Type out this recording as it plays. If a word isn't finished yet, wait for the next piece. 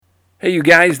Hey, you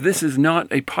guys, this is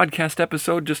not a podcast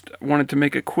episode. Just wanted to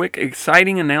make a quick,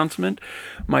 exciting announcement.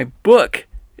 My book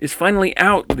is finally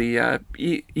out, the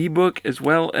ebook as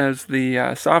well as the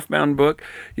softbound book.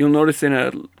 You'll notice in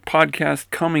a podcast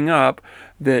coming up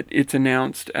that it's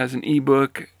announced as an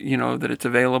ebook, that it's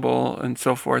available and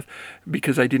so forth,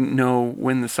 because I didn't know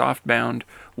when the softbound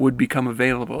would become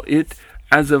available. It,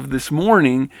 as of this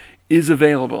morning, is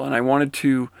available, and I wanted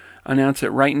to announce it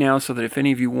right now so that if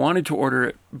any of you wanted to order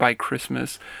it by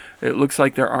Christmas, it looks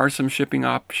like there are some shipping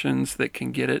options that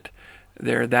can get it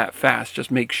there that fast. Just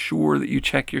make sure that you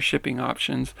check your shipping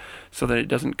options so that it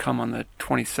doesn't come on the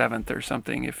 27th or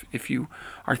something if you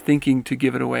are thinking to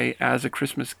give it away as a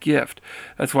Christmas gift.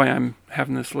 That's why I'm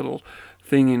having this little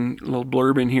thing in little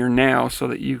blurb in here now so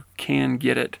that you can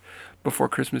get it before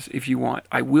Christmas if you want.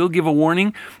 I will give a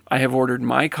warning. I have ordered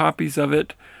my copies of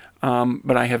it,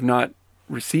 but I have not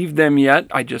received them yet.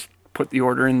 I just put the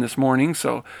order in this morning,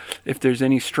 so if there's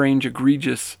any strange,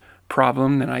 egregious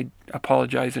problem, then I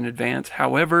apologize in advance.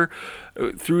 However,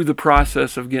 through the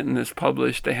process of getting this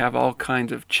published, they have all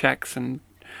kinds of checks and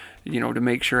to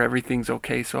make sure everything's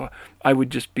okay. So I would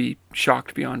just be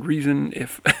shocked beyond reason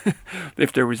if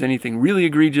if there was anything really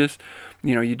egregious.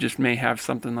 You just may have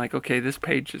something like, okay, this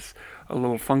page is a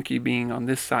little funky being on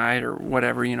this side or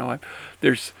whatever.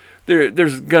 There's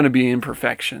going to be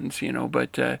imperfections,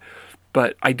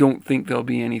 but I don't think there'll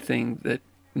be anything that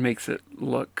makes it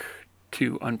look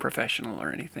too unprofessional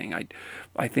or anything.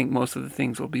 I think most of the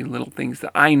things will be little things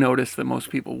that I notice that most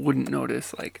people wouldn't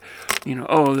notice, like,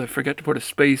 they forget to put a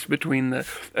space between the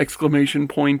exclamation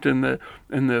point and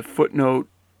the footnote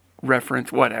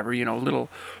reference, whatever,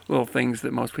 little things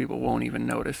that most people won't even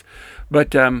notice.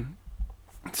 But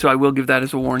so I will give that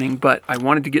as a warning, but I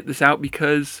wanted to get this out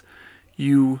because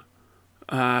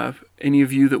any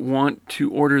of you that want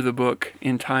to order the book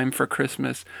in time for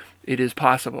Christmas, it is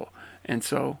possible. And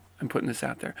so I'm putting this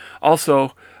out there.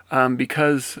 Also,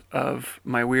 because of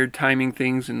my weird timing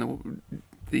things and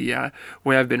the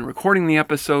way I've been recording the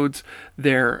episodes,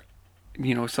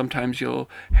 sometimes you'll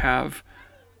have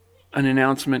an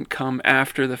announcement come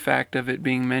after the fact of it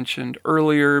being mentioned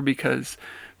earlier because,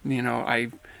 I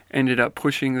ended up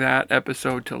pushing that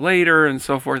episode to later and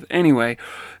so forth. Anyway,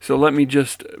 so let me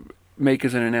just make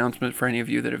as an announcement for any of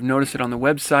you that have noticed it on the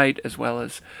website, as well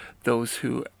as those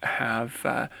who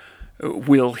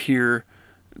will hear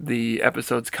the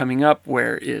episodes coming up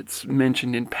where it's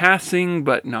mentioned in passing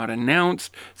but not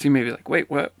announced. So you may be like, wait,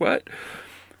 what?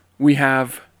 We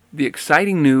have the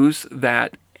exciting news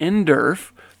that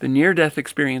NDERF, the Near-Death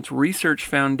Experience Research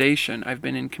Foundation, I've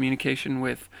been in communication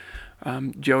with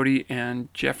Jody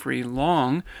and Jeffrey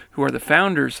Long, who are the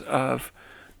founders of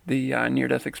the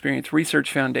Near-Death Experience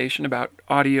Research Foundation, about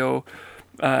audio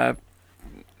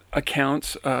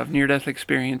accounts of near-death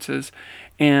experiences,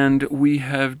 and we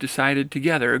have decided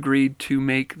together, agreed to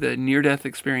make the Near-Death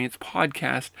Experience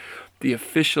podcast the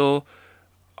official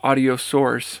audio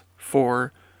source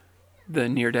for the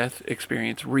Near-Death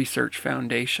Experience Research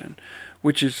Foundation,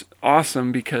 which is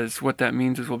awesome because what that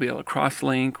means is we'll be able to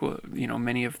cross-link.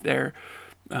 Many of their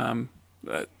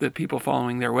the people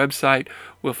following their website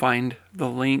will find the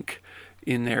link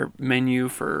in their menu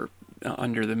for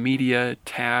under the media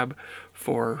tab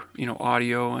for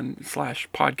audio and /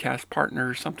 podcast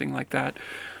partner, something like that.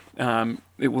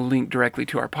 It will link directly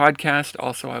to our podcast.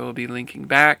 Also, I will be linking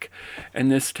back,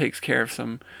 and this takes care of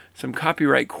some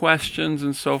copyright questions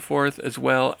and so forth, as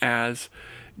well as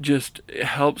just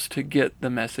helps to get the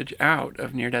message out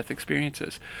of near-death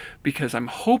experiences, because I'm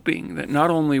hoping that not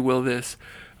only will this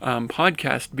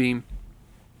podcast be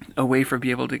a way for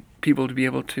people to be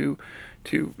able to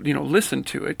listen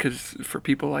to it, because for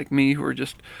people like me who are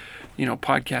just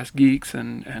podcast geeks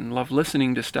and love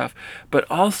listening to stuff, but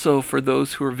also for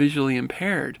those who are visually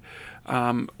impaired,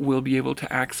 will be able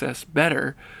to access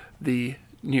better the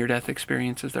near-death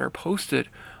experiences that are posted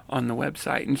on the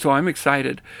website. And so I'm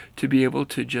excited to be able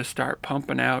to just start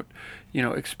pumping out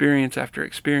experience after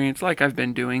experience like I've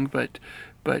been doing, but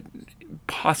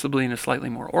possibly in a slightly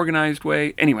more organized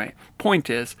way. Anyway, point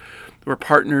is, we're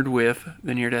partnered with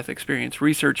the Near-Death Experience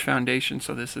Research Foundation,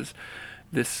 so this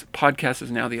podcast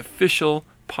is now the official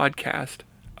podcast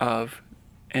of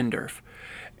NDERF.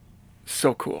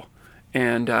 So cool.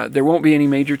 And there won't be any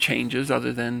major changes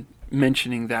other than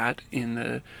mentioning that in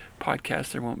the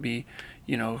podcast. There won't be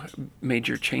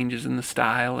major changes in the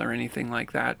style or anything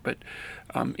like that, but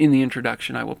in the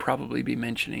introduction I will probably be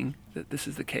mentioning that this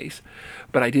is the case.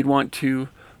 But I did want to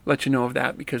let you know of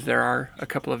that because there are a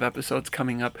couple of episodes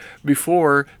coming up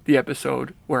before the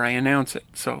episode where I announce it.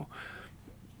 So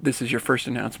this is your first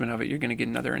announcement of it. You're going to get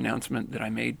another announcement that I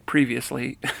made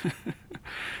previously.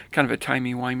 Kind of a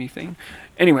timey-wimey thing.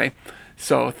 Anyway,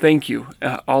 so thank you,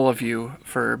 all of you,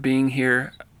 for being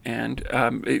here. And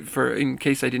in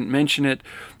case I didn't mention it,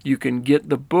 you can get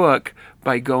the book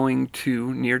by going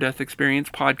to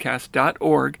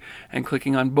near-death-experience-podcast.org and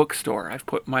clicking on bookstore. I've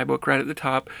put my book right at the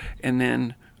top, and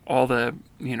then all the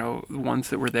ones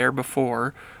that were there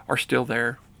before are still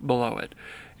there below it.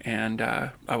 And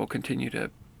I will continue to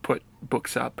put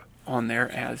books up on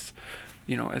there as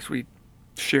we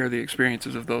share the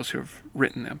experiences of those who have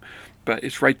written them. But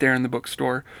it's right there in the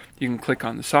bookstore. You can click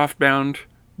on the softbound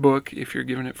book if you're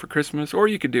giving it for Christmas, or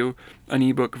you could do an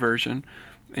ebook version,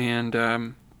 and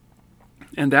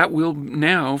that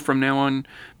will from now on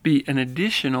be an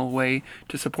additional way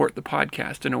to support the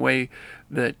podcast in a way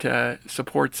that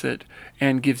supports it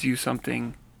and gives you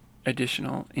something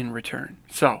additional in return.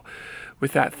 So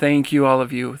with that, thank you, all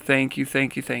of you. Thank you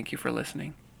for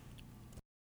listening.